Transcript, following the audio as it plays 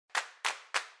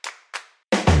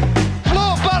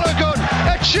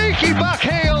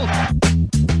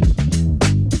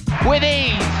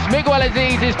Miguel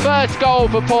Aziz's first goal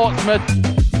for Portsmouth.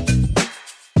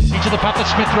 Into the path of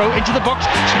Smith-Rowe, into the box.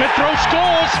 Smith-Rowe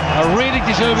scores! A really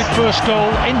deserved first goal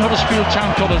in Huddersfield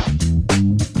Town colours.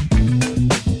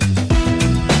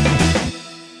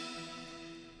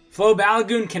 Flo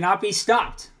Balogun cannot be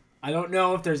stopped. I don't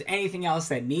know if there's anything else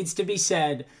that needs to be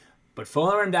said, but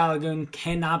Folarin Balogun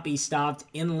cannot be stopped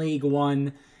in League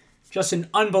One. Just an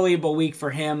unbelievable week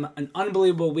for him, an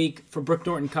unbelievable week for Brooke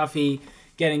Norton-Cuffy,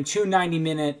 getting 2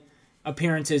 90-minute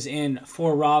appearances in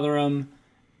for Rotherham,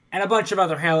 and a bunch of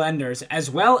other Highlanders,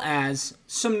 as well as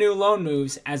some new loan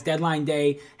moves as deadline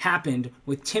day happened,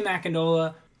 with Tim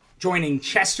Akindola joining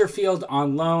Chesterfield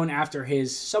on loan after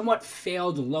his somewhat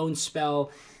failed loan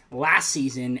spell last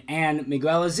season, and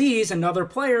Miguel Aziz, another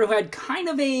player who had kind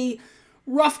of a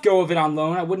rough go of it on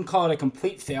loan. I wouldn't call it a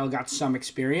complete fail, got some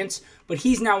experience, but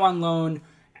he's now on loan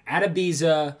at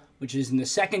Ibiza, which is in the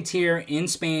second tier in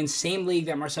Spain, same league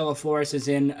that Marcelo Flores is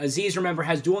in. Aziz, remember,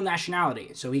 has dual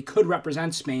nationality, so he could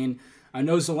represent Spain,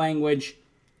 knows the language,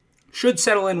 should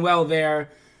settle in well there.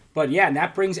 But yeah,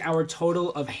 that brings our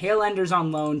total of Highlanders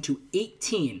on loan to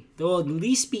 18. There will at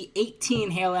least be 18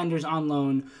 Highlanders on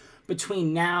loan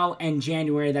between now and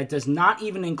January. That does not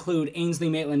even include Ainsley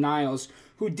Maitland-Niles,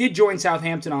 who did join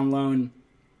Southampton on loan.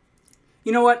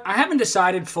 You know what? I haven't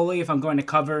decided fully if I'm going to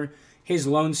cover his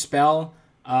loan spell.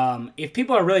 If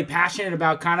people are really passionate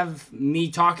about kind of me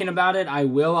talking about it, I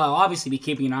will. I'll obviously be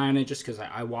keeping an eye on it just because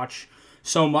I watch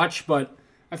so much. But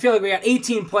I feel like we got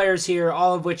 18 players here,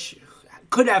 all of which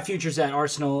could have futures at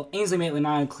Arsenal. Ainsley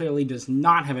Maitland-Niles clearly does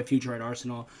not have a future at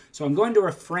Arsenal. So I'm going to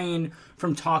refrain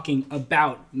from talking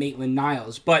about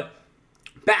Maitland-Niles. But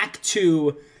back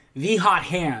to the hot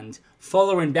hand,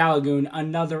 Folarin Balogun,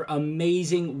 another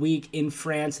amazing week in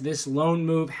France. This loan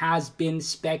move has been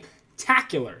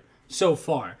spectacular so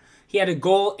far. He had a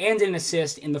goal and an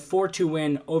assist in the 4-2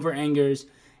 win over Angers.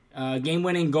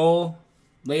 Game-winning goal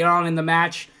later on in the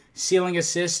match, sealing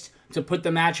assist to put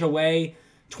the match away.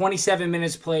 27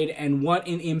 minutes played, and what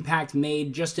an impact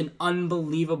made. Just an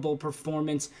unbelievable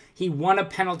performance. He won a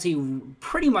penalty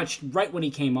pretty much right when he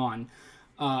came on,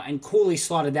 and coolly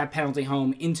slotted that penalty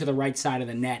home into the right side of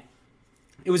the net.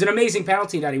 It was an amazing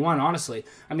penalty that he won, honestly.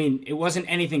 I mean, it wasn't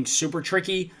anything super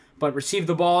tricky, but received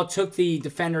the ball, took the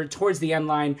defender towards the end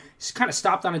line, just kind of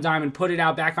stopped on a dime and put it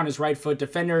out back on his right foot.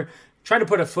 Defender tried to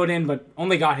put a foot in, but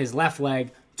only got his left leg.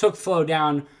 Took Flo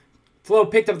down. Flo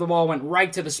picked up the ball, went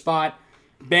right to the spot,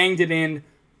 banged it in.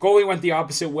 Goalie went the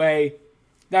opposite way.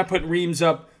 That put Reims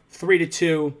up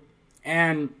 3-2.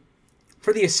 And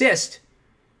for the assist,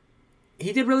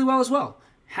 he did really well as well.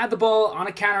 Had the ball on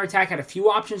a counterattack, had a few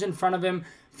options in front of him,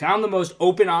 found the most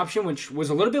open option, which was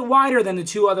a little bit wider than the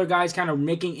two other guys kind of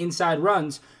making inside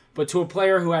runs, but to a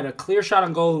player who had a clear shot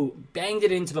on goal, who banged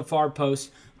it into the far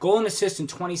post, goal and assist in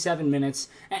 27 minutes.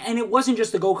 And it wasn't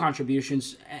just the goal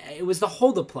contributions, it was the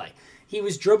hold-up play. He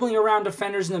was dribbling around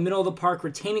defenders in the middle of the park,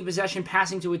 retaining possession,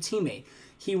 passing to a teammate.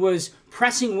 He was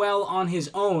pressing well on his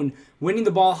own, winning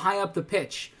the ball high up the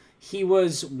pitch. He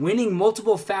was winning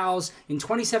multiple fouls. In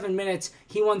 27 minutes,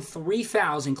 he won 3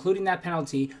 fouls, including that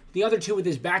penalty. The other 2 with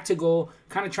his back to goal,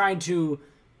 kind of trying to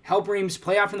help Reims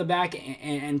play out from the back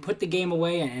and put the game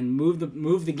away and move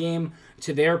the game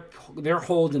to their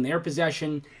hold and their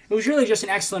possession. It was really just an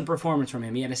excellent performance from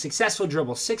him. He had a successful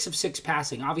dribble, 6 of 6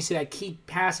 passing. Obviously, that key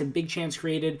pass and big chance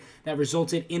created that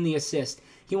resulted in the assist.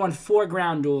 He won 4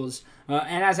 ground duels,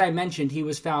 and as I mentioned, he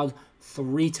was fouled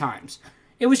 3 times.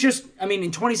 It was just, I mean,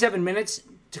 in 27 minutes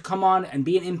to come on and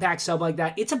be an impact sub like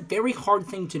that, it's a very hard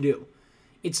thing to do.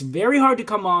 It's very hard to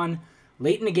come on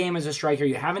late in the game as a striker.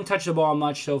 You haven't touched the ball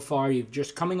much so far. You're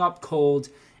just coming up cold,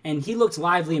 and he looked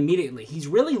lively immediately. He's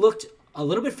really looked a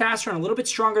little bit faster and a little bit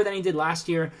stronger than he did last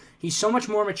year. He's so much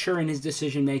more mature in his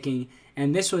decision-making,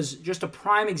 and this was just a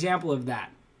prime example of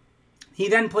that. He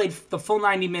then played the full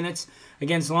 90 minutes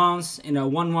against Lens in a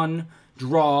 1-1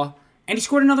 draw, and he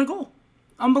scored another goal.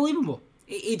 Unbelievable.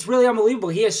 It's really unbelievable.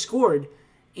 He has scored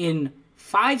in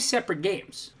 5 separate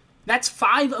games. That's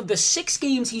 5 of the 6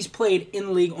 games he's played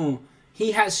in Ligue 1.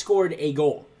 He has scored a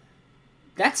goal.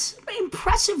 That's an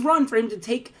impressive run for him to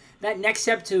take that next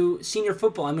step to senior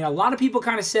football. I mean, a lot of people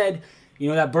kind of said,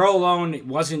 that Burrow loan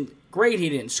wasn't great. He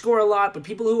didn't score a lot, but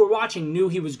people who were watching knew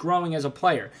he was growing as a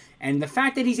player. And the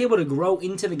fact that he's able to grow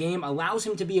into the game allows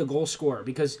him to be a goal scorer,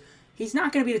 because he's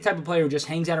not going to be the type of player who just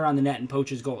hangs out around the net and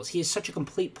poaches goals. He is such a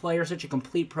complete player, such a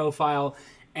complete profile,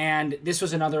 and this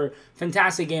was another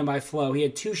fantastic game by Flo. He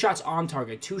had 2 shots on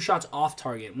target, 2 shots off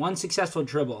target, 1 successful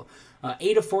dribble,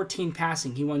 8 of 14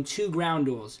 passing. He won 2 ground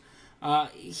duels. There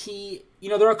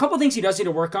are a couple things he does need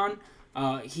to work on.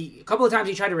 A couple of times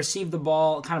he tried to receive the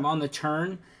ball kind of on the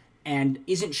turn, and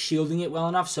isn't shielding it well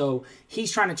enough. So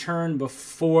he's trying to turn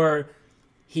before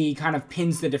he kind of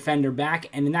pins the defender back.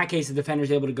 And in that case, the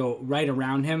defender's able to go right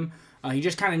around him. He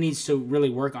just kind of needs to really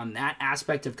work on that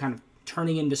aspect of kind of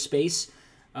turning into space,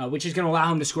 which is going to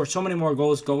allow him to score so many more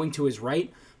goals going to his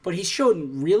right. But he's showed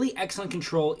really excellent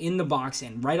control in the box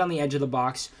and right on the edge of the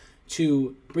box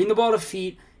to bring the ball to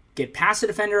feet, get past the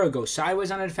defender or go sideways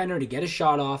on a defender to get a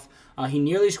shot off. He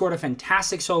nearly scored a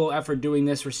fantastic solo effort doing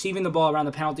this, receiving the ball around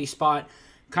the penalty spot,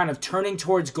 kind of turning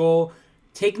towards goal,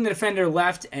 taking the defender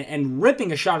left and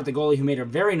ripping a shot at the goalie who made a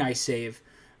very nice save.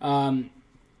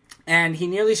 And he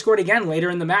nearly scored again later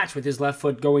in the match with his left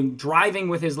foot, driving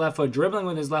with his left foot, dribbling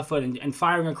with his left foot, and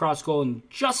firing across goal and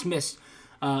just missed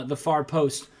the far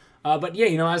post. But yeah,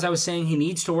 as I was saying, he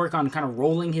needs to work on kind of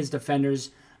rolling his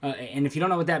defenders. And if you don't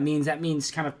know what that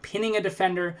means kind of pinning a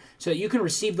defender so that you can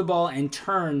receive the ball and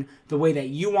turn the way that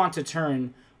you want to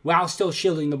turn while still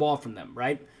shielding the ball from them,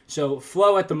 right? So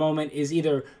Flo at the moment is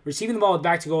either receiving the ball with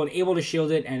back to goal and able to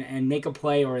shield it and make a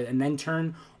play and then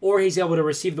turn, or he's able to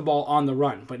receive the ball on the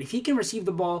run. But if he can receive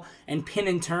the ball and pin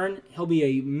and turn, he'll be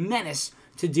a menace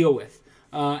to deal with.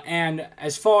 And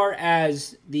as far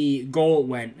as the goal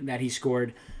went that he scored,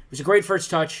 it was a great first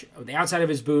touch, the outside of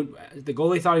his boot. The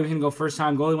goalie thought he was going to go first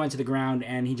time. Goalie went to the ground,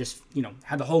 and he just,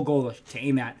 had the whole goal to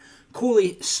aim at.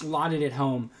 Coolly slotted it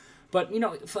home. But,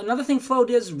 another thing Flo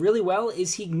does really well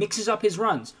is he mixes up his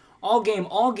runs. All game,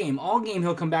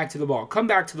 he'll come back to the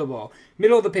ball.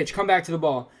 Middle of the pitch, come back to the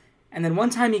ball. And then one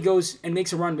time he goes and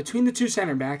makes a run between the two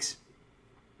center backs,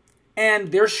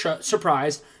 and they're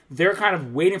surprised. They're kind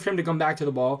of waiting for him to come back to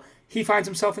the ball. He finds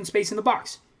himself in space in the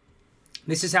box.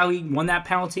 This is how he won that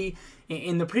penalty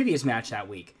in the previous match that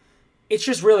week. It's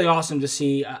just really awesome to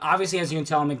see. Obviously, as you can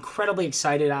tell, I'm incredibly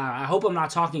excited. I hope I'm not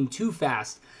talking too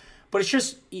fast. But it's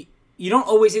just, you don't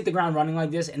always hit the ground running like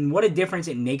this, and what a difference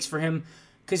it makes for him.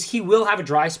 Because he will have a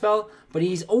dry spell, but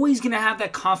he's always going to have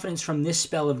that confidence from this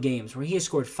spell of games where he has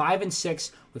scored 5 and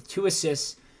 6 with 2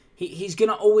 assists. He's going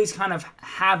to always kind of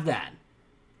have that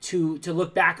to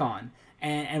look back on.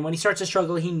 And when he starts to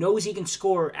struggle, he knows he can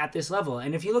score at this level.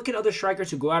 And if you look at other strikers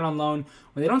who go out on loan,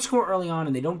 when they don't score early on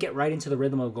and they don't get right into the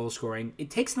rhythm of goal scoring, it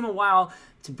takes them a while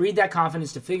to breed that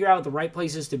confidence, to figure out the right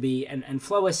places to be. And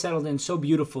Flo has settled in so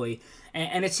beautifully.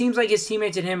 And it seems like his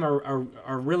teammates and him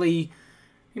are really,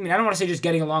 I don't want to say just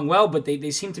getting along well, but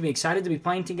they seem to be excited to be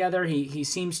playing together. He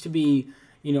seems to be,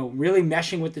 really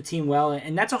meshing with the team well.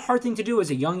 And that's a hard thing to do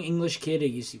as a young English kid.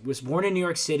 He was born in New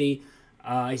York City.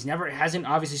 Hasn't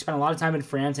obviously spent a lot of time in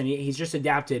France, and he's just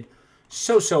adapted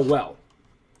so well.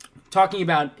 Talking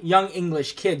about young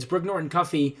English kids, Brooke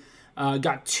Norton-Cuffy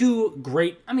got 2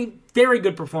 great, very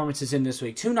good performances in this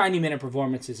week. 2 90-minute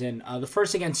performances in. The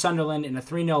first against Sunderland in a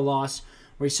 3-0 loss,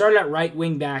 where he started at right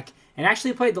wing back and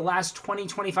actually played the last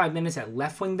 20-25 minutes at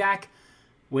left wing back,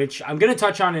 which I'm going to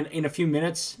touch on in a few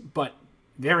minutes, but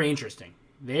very interesting.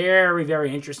 Very,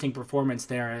 very interesting performance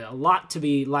there. A lot to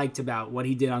be liked about what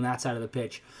he did on that side of the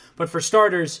pitch. But for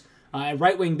starters, at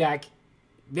right wing back,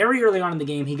 very early on in the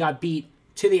game, he got beat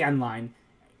to the end line.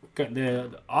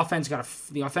 The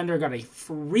offender got a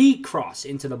free cross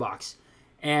into the box.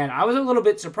 And I was a little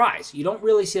bit surprised. You don't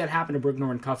really see that happen to Brooke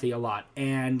Norton-Cuffy a lot.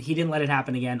 And he didn't let it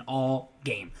happen again all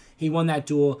game. He won that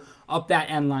duel up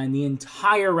that end line the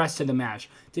entire rest of the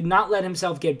match. Did not let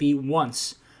himself get beat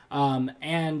once.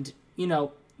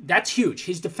 That's huge.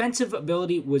 His defensive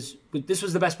ability was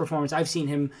the best performance I've seen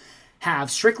him have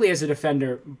strictly as a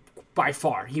defender by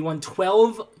far. He won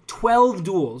 12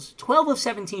 duels, 12 of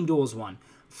 17 duels won,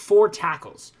 4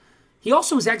 tackles. He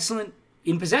also was excellent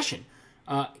in possession.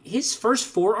 His first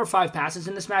 4 or 5 passes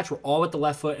in this match were all with the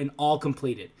left foot and all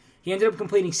completed. He ended up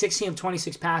completing 16 of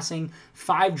 26 passing,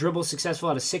 5 dribbles successful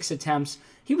out of 6 attempts.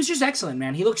 He was just excellent,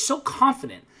 man. He looked so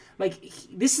confident.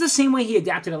 This is the same way he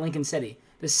adapted at Lincoln City.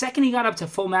 The second he got up to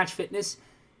full match fitness,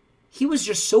 he was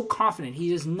just so confident. He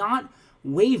does not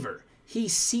waver. He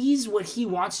sees what he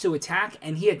wants to attack,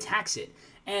 and he attacks it.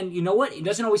 And you know what? It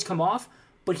doesn't always come off,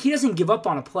 but he doesn't give up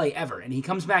on a play ever. And he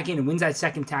comes back in and wins that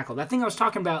second tackle. That thing I was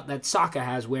talking about that Saka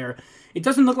has, where it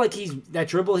doesn't look like that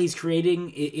dribble he's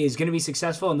creating is going to be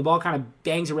successful, and the ball kind of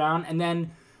bangs around. And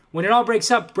then when it all breaks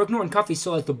up, Brooke Norton-Cuffy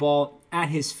still has the ball at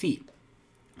his feet.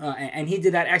 And he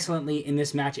did that excellently in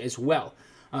this match as well.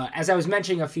 As I was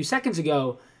mentioning a few seconds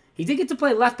ago, he did get to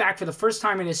play left back for the first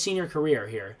time in his senior career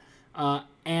here.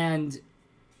 And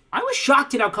I was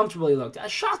shocked at how comfortable he looked.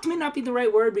 Shocked may not be the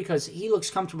right word because he looks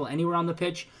comfortable anywhere on the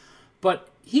pitch. But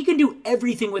he can do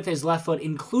everything with his left foot,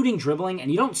 including dribbling.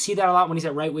 And you don't see that a lot when he's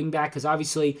at right wing back because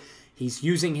obviously he's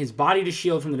using his body to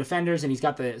shield from the defenders and he's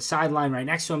got the sideline right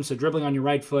next to him, so dribbling on your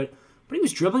right foot. But he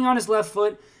was dribbling on his left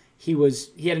foot. He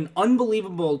had an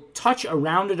unbelievable touch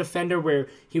around a defender where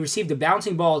he received a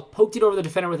bouncing ball, poked it over the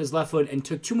defender with his left foot, and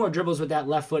took 2 more dribbles with that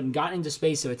left foot and got into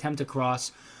space to attempt a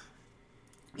cross.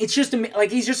 It's just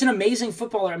he's just an amazing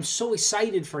footballer. I'm so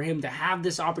excited for him to have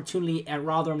this opportunity at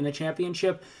Rotherham in the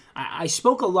championship. I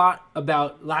spoke a lot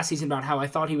about last season about how I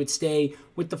thought he would stay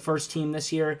with the first team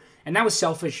this year, and that was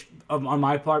selfish on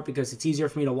my part because it's easier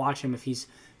for me to watch him if he's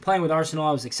playing with Arsenal.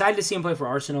 I was excited to see him play for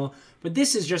Arsenal, but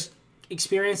this is just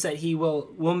experience that he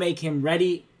will make him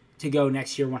ready to go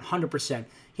next year 100%.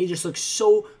 He just looks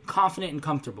so confident and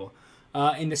comfortable.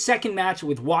 In the second match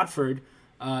with Watford,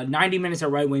 90 minutes at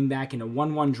right wing back in a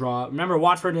 1-1 draw. Remember,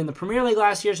 Watford in the Premier League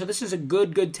last year, so this is a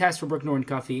good test for Brooke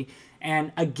Norton-Cuffy,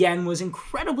 and again was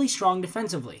incredibly strong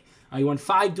defensively. He won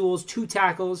 5 duels, 2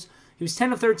 tackles. He was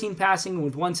 10 of 13 passing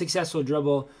with 1 successful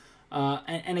dribble.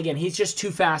 And again, he's just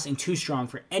too fast and too strong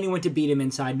for anyone to beat him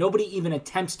inside. Nobody even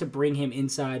attempts to bring him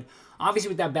inside. Obviously,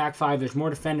 with that back 5, there's more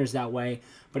defenders that way.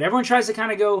 But everyone tries to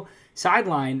kind of go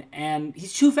sideline, and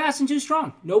he's too fast and too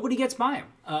strong. Nobody gets by him.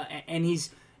 And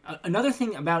he's another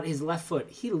thing about his left foot.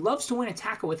 He loves to win a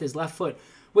tackle with his left foot,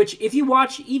 which if you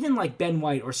watch even like Ben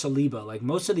White or Saliba, like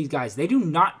most of these guys, they do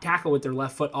not tackle with their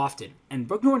left foot often. And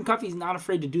Brooke Norton-Cuffy is not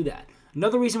afraid to do that.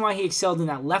 Another reason why he excelled in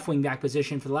that left wing back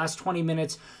position for the last 20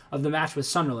 minutes of the match with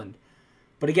Sunderland.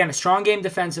 But again, a strong game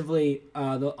defensively.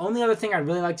 The only other thing I'd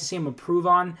really like to see him improve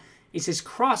on is his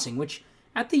crossing, which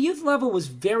at the youth level was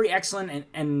very excellent,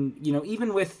 and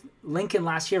even with Lincoln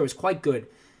last year was quite good.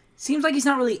 Seems like he's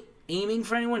not really aiming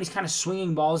for anyone. He's kind of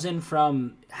swinging balls in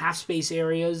from half space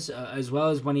areas, as well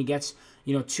as when he gets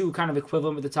 2 kind of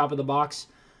equivalent at the top of the box.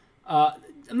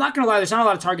 I'm not going to lie, there's not a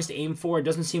lot of targets to aim for. It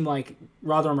doesn't seem like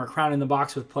Rotherham are crowding the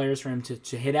box with players for him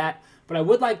to hit at, but I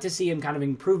would like to see him kind of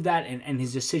improve that and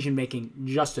his decision-making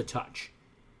just a touch.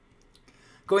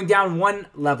 Going down 1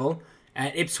 level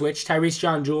at Ipswich, Tyrese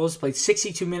John-Jules played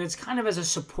 62 minutes kind of as a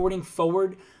supporting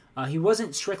forward. He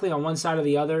wasn't strictly on one side or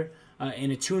the other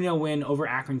in a 2-0 win over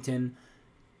Accrington.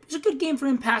 It was a good game for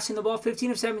him passing the ball,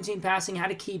 15 of 17 passing,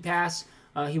 had a key pass.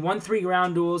 He won 3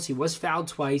 ground duels, he was fouled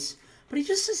twice, but he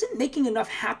just isn't making enough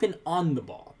happen on the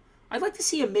ball. I'd like to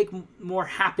see him make more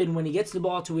happen when he gets the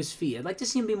ball to his feet. I'd like to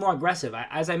see him be more aggressive.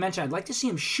 As I mentioned, I'd like to see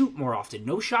him shoot more often.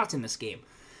 No shots in this game.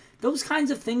 Those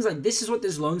kinds of things, like this is what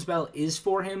this loan spell is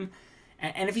for him.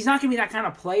 And if he's not going to be that kind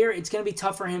of player, it's going to be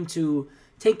tough for him to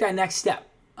take that next step.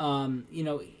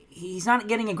 He's not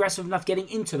getting aggressive enough getting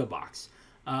into the box.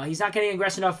 He's not getting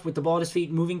aggressive enough with the ball at his feet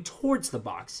moving towards the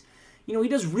box. He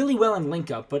does really well in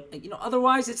link-up, but,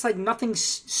 otherwise it's like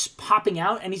nothing's popping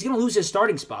out, and he's going to lose his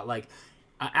starting spot. Like,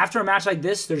 after a match like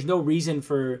this, there's no reason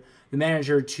for the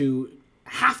manager to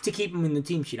have to keep him in the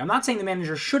team sheet. I'm not saying the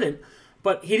manager shouldn't,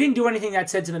 but he didn't do anything that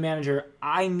said to the manager,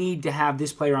 I need to have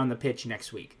this player on the pitch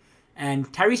next week. And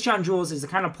Tyrese John-Jules is the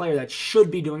kind of player that should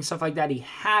be doing stuff like that. He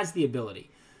has the ability.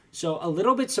 So a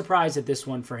little bit surprised at this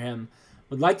one for him.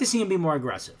 Would like to see him be more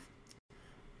aggressive.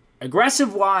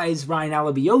 Aggressive-wise, Ryan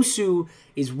Alabiosu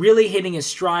is really hitting his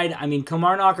stride. I mean,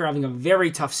 Kilmarnock are having a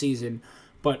very tough season,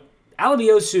 but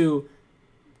Alabiosu,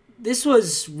 this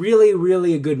was really,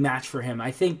 really a good match for him.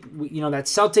 I think, that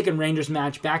Celtic and Rangers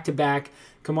match back-to-back,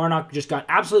 Kilmarnock just got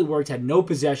absolutely worked, had no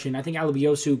possession. I think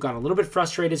Alabiosu got a little bit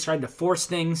frustrated, started to force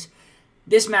things.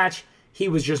 This match, he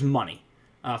was just money.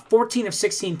 14 of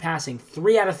 16 passing,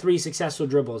 3 out of 3 successful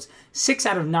dribbles, 6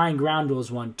 out of 9 ground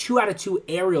duels won, 2 out of 2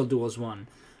 aerial duels won.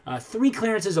 3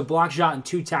 clearances, a block shot, and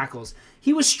 2 tackles.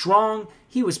 He was strong.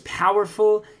 He was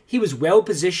powerful. He was well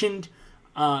positioned.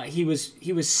 He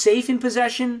was safe in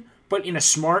possession, but in a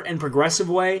smart and progressive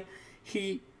way.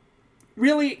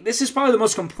 This is probably the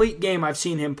most complete game I've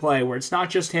seen him play, where it's not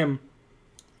just him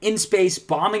in space,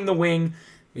 bombing the wing,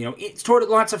 it's toward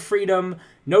lots of freedom,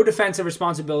 no defensive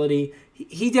responsibility.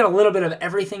 He did a little bit of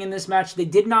everything in this match. They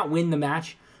did not win the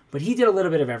match, but he did a little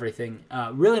bit of everything.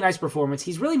 Really nice performance.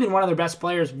 He's really been one of their best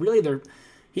players.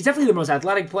 He's definitely the most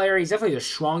athletic player. He's definitely the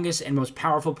strongest and most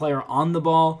powerful player on the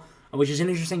ball, which is an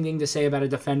interesting thing to say about a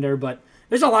defender. But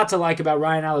there's a lot to like about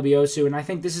Ryan Alabiosu, and I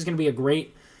think this is going to be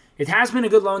it has been a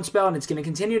good loan spell, and it's going to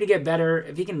continue to get better.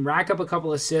 If he can rack up a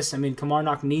couple assists,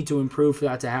 Kilmarnock need to improve for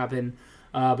that to happen.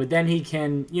 But then he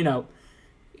can,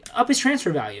 up his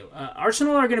transfer value.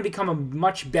 Arsenal are going to become a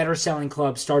much better selling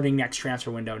club starting next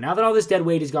transfer window. Now that all this dead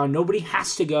weight is gone, nobody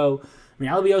has to go.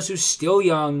 Alabiosu's still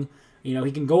young.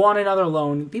 He can go on another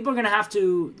loan. People are going to have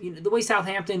to, the way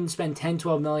Southampton spend 10,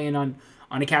 12 million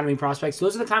on academy prospects,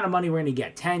 those are the kind of money we're going to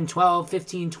get. 10, 12,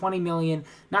 15, 20 million,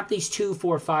 not these $2,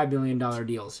 $4, $5 million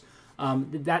deals.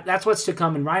 That's what's to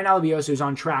come, and Ryan Alabiosu is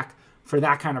on track for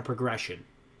that kind of progression.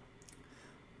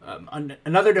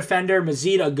 Another defender,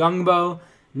 Mazid Agungbo,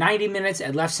 90 minutes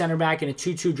at left center back in a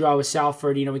 2-2 draw with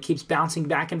Salford. He keeps bouncing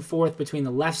back and forth between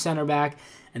the left center back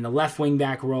and the left wing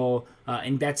back role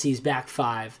in Betsy's back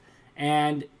five.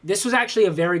 And this was actually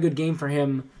a very good game for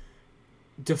him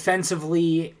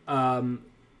defensively.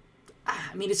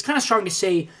 It's kind of strong to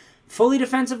say fully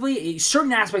defensively.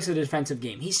 Certain aspects of the defensive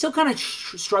game. He's still kind of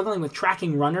struggling with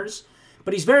tracking runners,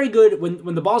 but he's very good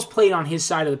when the ball's played on his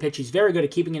side of the pitch. He's very good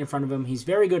at keeping it in front of him. He's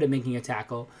very good at making a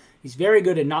tackle. He's very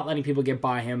good at not letting people get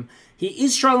by him. He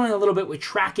is struggling a little bit with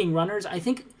tracking runners. I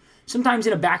think sometimes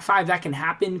in a back five that can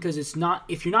happen because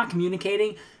if you're not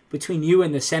communicating between you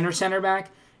and the center back,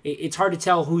 it's hard to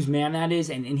tell whose man that is.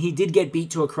 And he did get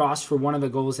beat to a cross for one of the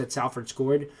goals that Salford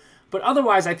scored. But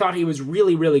otherwise, I thought he was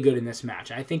really, really good in this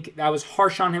match. I think that was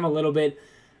harsh on him a little bit.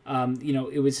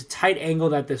 It was a tight angle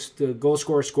that the goal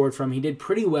scorer scored from. He did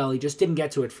pretty well. He just didn't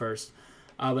get to it first.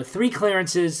 But 3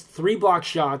 clearances, 3 blocked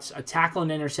shots, a tackle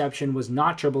and interception, was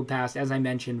not dribbled past, as I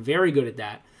mentioned. Very good at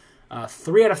that.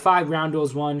 3 out of 5 ground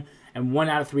duels won, and 1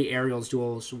 out of 3 aerials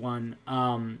duels won.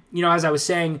 As I was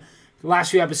saying the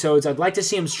last few episodes, I'd like to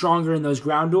see him stronger in those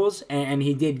ground duels, and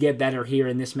he did get better here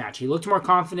in this match. He looked more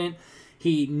confident.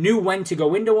 He knew when to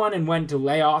go into one and when to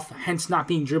lay off, hence not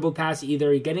being dribbled past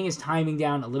either. Getting his timing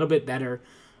down a little bit better.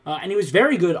 And he was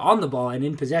very good on the ball and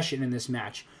in possession in this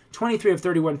match. 23 of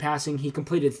 31 passing. He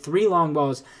completed 3 long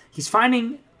balls. He's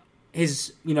finding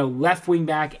his left wing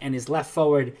back and his left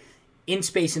forward in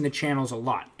space in the channels a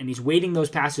lot. And he's weighting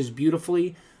those passes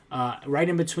beautifully, right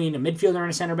in between a midfielder and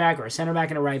a center back or a center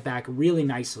back and a right back really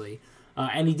nicely.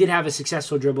 And he did have a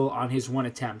successful dribble on his one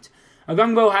attempt.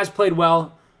 Agungbo has played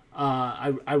well.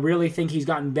 I really think he's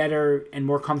gotten better and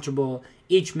more comfortable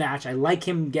each match. I like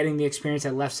him getting the experience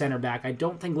at left center back. I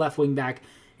don't think left wing back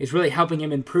is really helping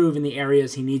him improve in the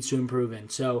areas he needs to improve in.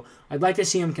 So I'd like to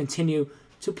see him continue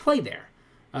to play there.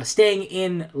 Staying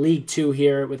in League 2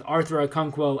 here with Arthur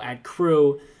Okonkwo at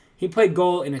Crewe. He played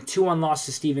goal in a 2-1 loss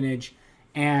to Stevenage,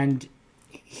 and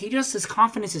his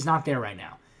confidence is not there right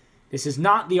now. This is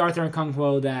not the Arthur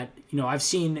Okonkwo that I've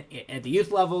seen at the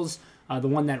youth levels. The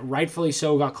one that rightfully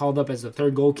so got called up as the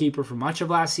third goalkeeper for much of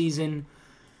last season.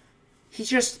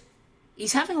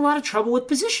 He's having a lot of trouble with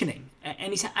positioning,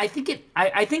 and I think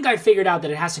I figured out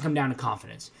that it has to come down to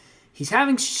confidence. He's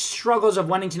having struggles of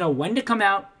wanting to know when to come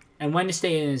out and when to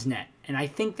stay in his net, and I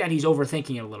think that he's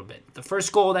overthinking it a little bit. The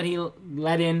first goal that he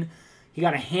let in, he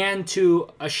got a hand to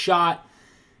a shot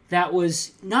that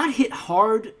was not hit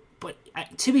hard, but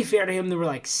to be fair to him, there were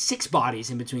like 6 bodies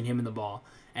in between him and the ball.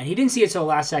 And he didn't see it till the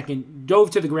last second,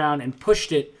 dove to the ground and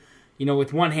pushed it,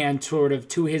 with one hand sort of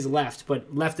to his left,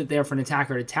 but left it there for an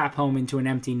attacker to tap home into an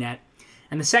empty net.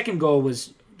 And the second goal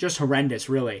was just horrendous,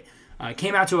 really.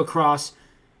 Came out to a cross,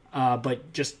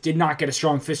 but just did not get a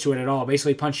strong fist to it at all.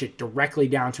 Basically punched it directly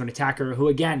down to an attacker who,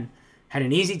 again, had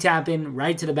an easy tap in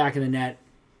right to the back of the net.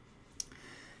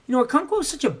 Okonkwo is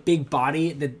such a big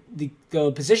body that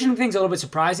the positioning thing's a little bit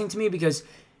surprising to me because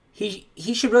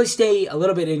he should really stay a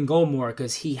little bit in goal more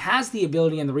because he has the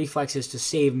ability and the reflexes to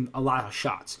save a lot of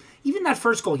shots. Even that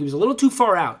first goal, he was a little too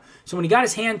far out. So when he got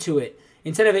his hand to it,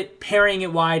 instead of it parrying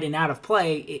it wide and out of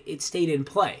play, it stayed in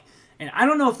play. And I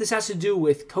don't know if this has to do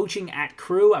with coaching at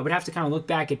Crewe. I would have to kind of look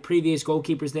back at previous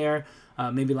goalkeepers there,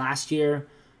 maybe last year,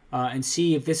 and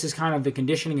see if this is kind of the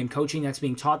conditioning and coaching that's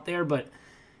being taught there. But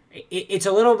it's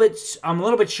a little bit. I'm a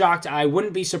little bit shocked. I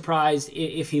wouldn't be surprised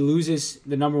if he loses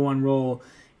the number 1 role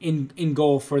in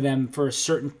goal for them for a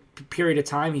certain period of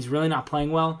time. He's really not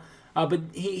playing well. But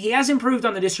he has improved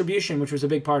on the distribution, which was a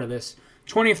big part of this.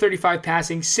 20 of 35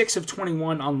 passing, 6 of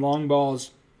 21 on long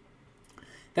balls.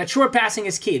 That short passing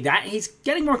is key. That he's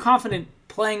getting more confident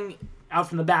playing out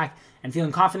from the back and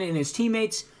feeling confident in his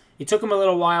teammates. It took him a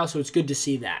little while, so it's good to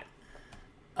see that.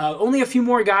 Only a few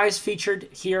more guys featured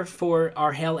here for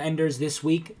our Hail Enders this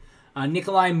week.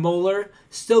 Nikolai Moeller,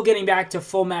 still getting back to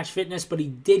full match fitness, but he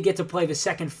did get to play the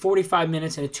second 45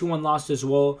 minutes in a 2-1 loss to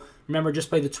Zwolle. Remember, just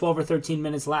played the 12 or 13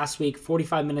 minutes last week,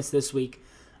 45 minutes this week.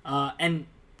 And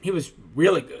he was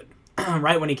really good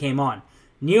right when he came on.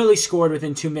 Nearly scored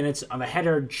within 2 minutes of a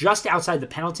header just outside the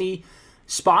penalty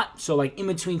spot, so like in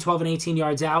between 12 and 18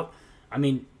 yards out. I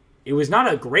mean, it was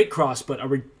not a great cross, but a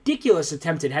ridiculous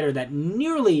attempted header that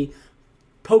nearly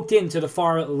poked into the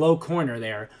far low corner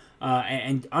there.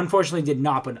 And unfortunately did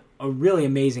not, but a really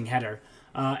amazing header.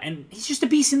 And he's just a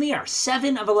beast in the air.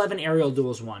 7 of 11 aerial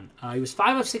duels won. He was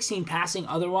 5 of 16 passing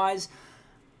otherwise.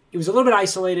 He was a little bit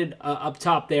isolated up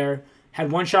top there.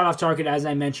 Had 1 shot off target, as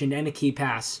I mentioned, and a key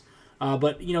pass.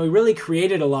 But, he really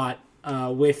created a lot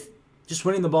with just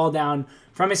winning the ball down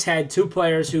from his head. 2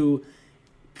 players who,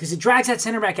 because it drags that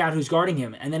center back out who's guarding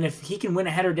him. And then if he can win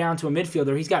a header down to a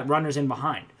midfielder, he's got runners in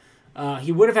behind.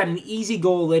 He would have had an easy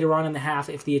goal later on in the half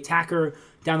if the attacker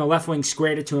down the left wing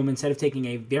squared it to him instead of taking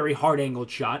a very hard-angled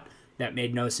shot. That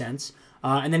made no sense.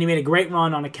 And then he made a great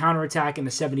run on a counterattack in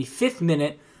the 75th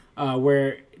minute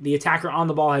where the attacker on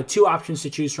the ball had two options to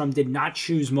choose from, did not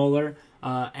choose Muller.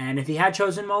 And if he had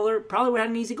chosen Muller, probably would have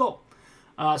had an easy goal.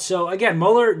 So again,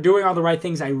 Muller doing all the right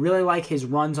things. I really like his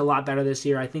runs a lot better this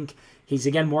year. I think he's,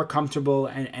 again, more comfortable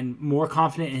and more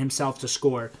confident in himself to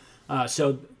score.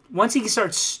 So once he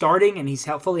starts starting and he's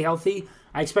fully healthy,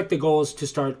 I expect the goals to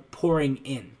start pouring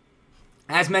in.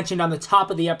 As mentioned on the top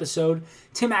of the episode,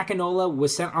 Tim Akinola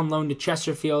was sent on loan to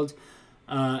Chesterfield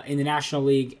in the National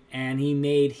League, and he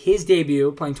made his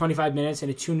debut playing 25 minutes in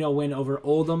a 2-0 win over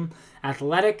Oldham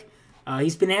Athletic.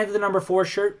 He's been handed the number 4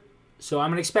 shirt, so I'm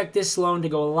going to expect this loan to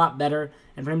go a lot better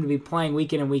and for him to be playing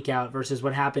week in and week out versus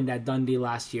what happened at Dundee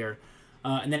last year.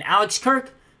 And then Alex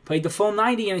Kirk played the full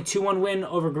 90 in a 2-1 win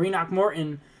over Greenock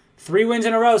Morton. 3 wins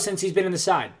in a row since he's been in the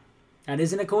side. That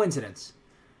isn't a coincidence.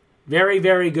 Very,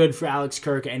 very good for Alex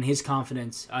Kirk and his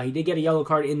confidence. He did get a yellow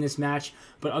card in this match,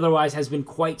 but otherwise has been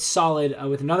quite solid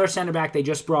with another center back they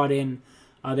just brought in.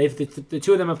 The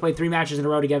two of them have played 3 matches in a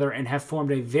row together and have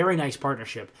formed a very nice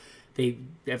partnership. They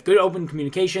have good open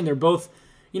communication. They're both,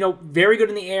 very good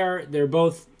in the air. They're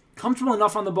both comfortable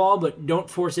enough on the ball, but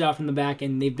don't force it out from the back,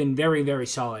 and they've been very, very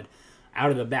solid out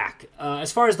of the back.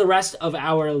 As far as the rest of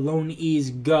our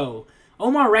loanees go,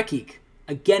 Omar Rekik,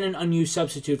 again an unused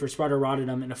substitute for Sparta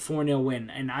Rotterdam in a 4-0 win,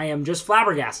 and I am just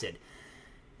flabbergasted.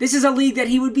 This is a league that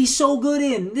he would be so good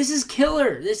in. This is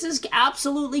killer. This is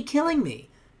absolutely killing me.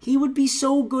 He would be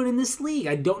so good in this league.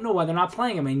 I don't know why they're not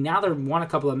playing him. I mean, now they've won a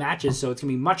couple of matches, so it's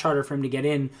going to be much harder for him to get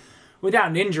in without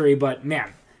an injury, but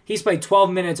man, he's played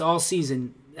 12 minutes all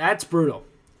season. That's brutal.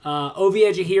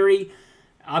 Ovie Jahiri,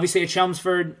 obviously at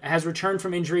Chelmsford, has returned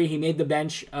from injury. He made the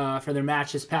bench for their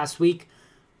match this past week.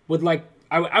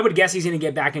 I would guess he's going to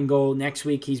get back in goal next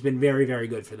week. He's been very, very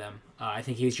good for them. I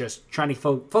think he's just trying to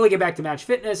fully get back to match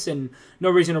fitness and no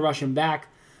reason to rush him back.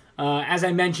 As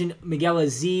I mentioned, Miguel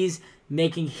Aziz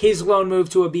making his loan move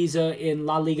to Ibiza in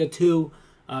La Liga 2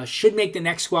 should make the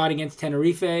next squad against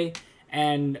Tenerife.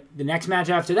 And the next match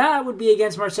after that would be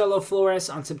against Marcelo Flores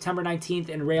on September 19th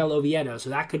in Real Oviedo. So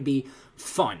that could be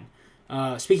fun.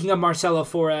 Speaking of Marcelo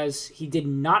Flores, he did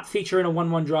not feature in a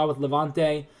 1-1 draw with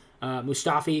Levante.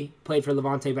 Mustafi played for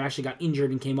Levante, but actually got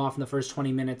injured and came off in the first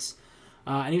 20 minutes.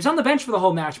 And he was on the bench for the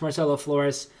whole match, Marcelo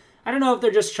Flores. I don't know if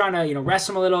they're just trying to, rest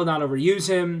him a little, not overuse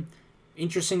him.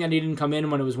 Interesting that he didn't come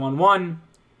in when it was 1-1,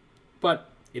 but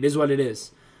it is what it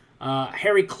is.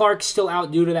 Harry Clark still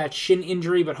out due to that shin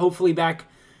injury, but hopefully back.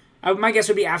 My guess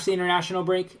would be after the international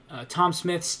break. Tom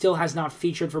Smith still has not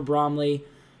featured for Bromley.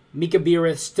 Mika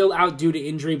Beereth still out due to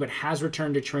injury, but has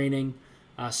returned to training.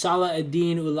 Salah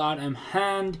Ad-Din Ulad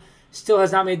Mhand still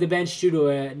has not made the bench due to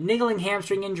a niggling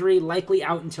hamstring injury, likely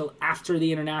out until after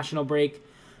the international break.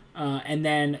 And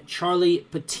then Charlie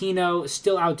Patino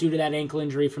still out due to that ankle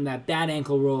injury from that bad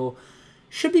ankle roll.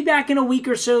 Should be back in a week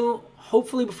or so.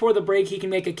 Hopefully before the break he can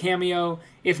make a cameo.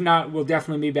 If not, we'll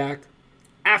definitely be back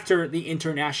after the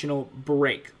international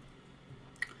break.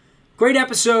 Great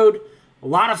episode. A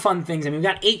lot of fun things. I mean, we've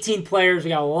got 18 players. We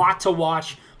got a lot to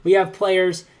watch. We have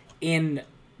players in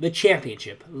the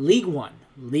Championship, League 1,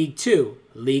 League 2,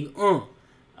 League 1,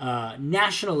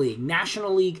 National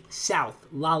League South,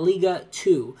 La Liga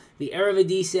 2, the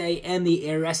Eredivisie, and the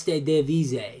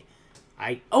Eredivisie.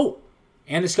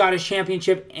 And the Scottish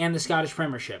Championship and the Scottish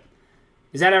Premiership.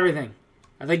 Is that everything?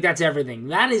 I think that's everything.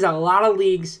 That is a lot of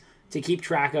leagues to keep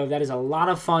track of. That is a lot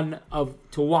of fun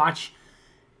to watch.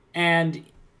 And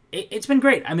it's been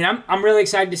great. I mean, I'm really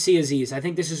excited to see Aziz. I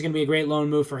think this is going to be a great loan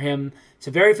move for him. It's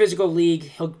a very physical league.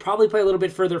 He'll probably play a little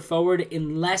bit further forward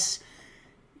unless,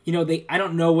 I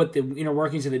don't know what the inner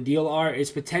workings of the deal are.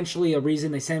 It's potentially a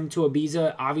reason they sent him to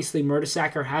Ibiza. Obviously,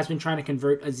 Mertesacker has been trying to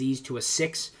convert Aziz to a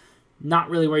 6. Not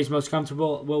really where he's most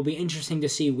comfortable. It will be interesting to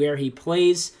see where he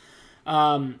plays.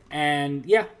 Other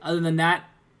than that,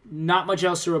 not much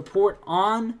else to report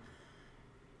on.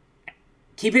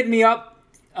 Keep hitting me up.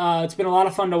 It's been a lot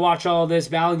of fun to watch all of this.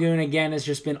 Balogun, again, has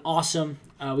just been awesome.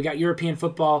 We got European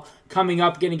football coming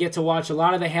up. Going to get to watch a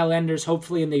lot of the Hale Enders,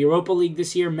 hopefully in the Europa League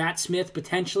this year. Matt Smith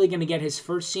potentially going to get his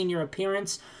first senior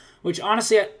appearance, which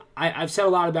honestly, I've said a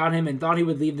lot about him and thought he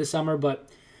would leave this summer, but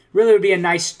really would be a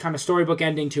nice kind of storybook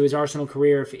ending to his Arsenal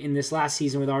career if in this last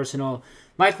season with Arsenal,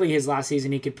 likely his last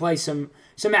season, he could play some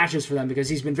matches for them because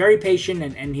he's been very patient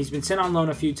and he's been sent on loan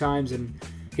a few times and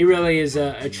he really is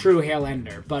a true Hale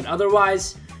Ender. But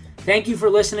otherwise, thank you for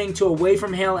listening to Away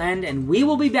from Hale End, and we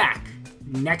will be back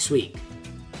next week.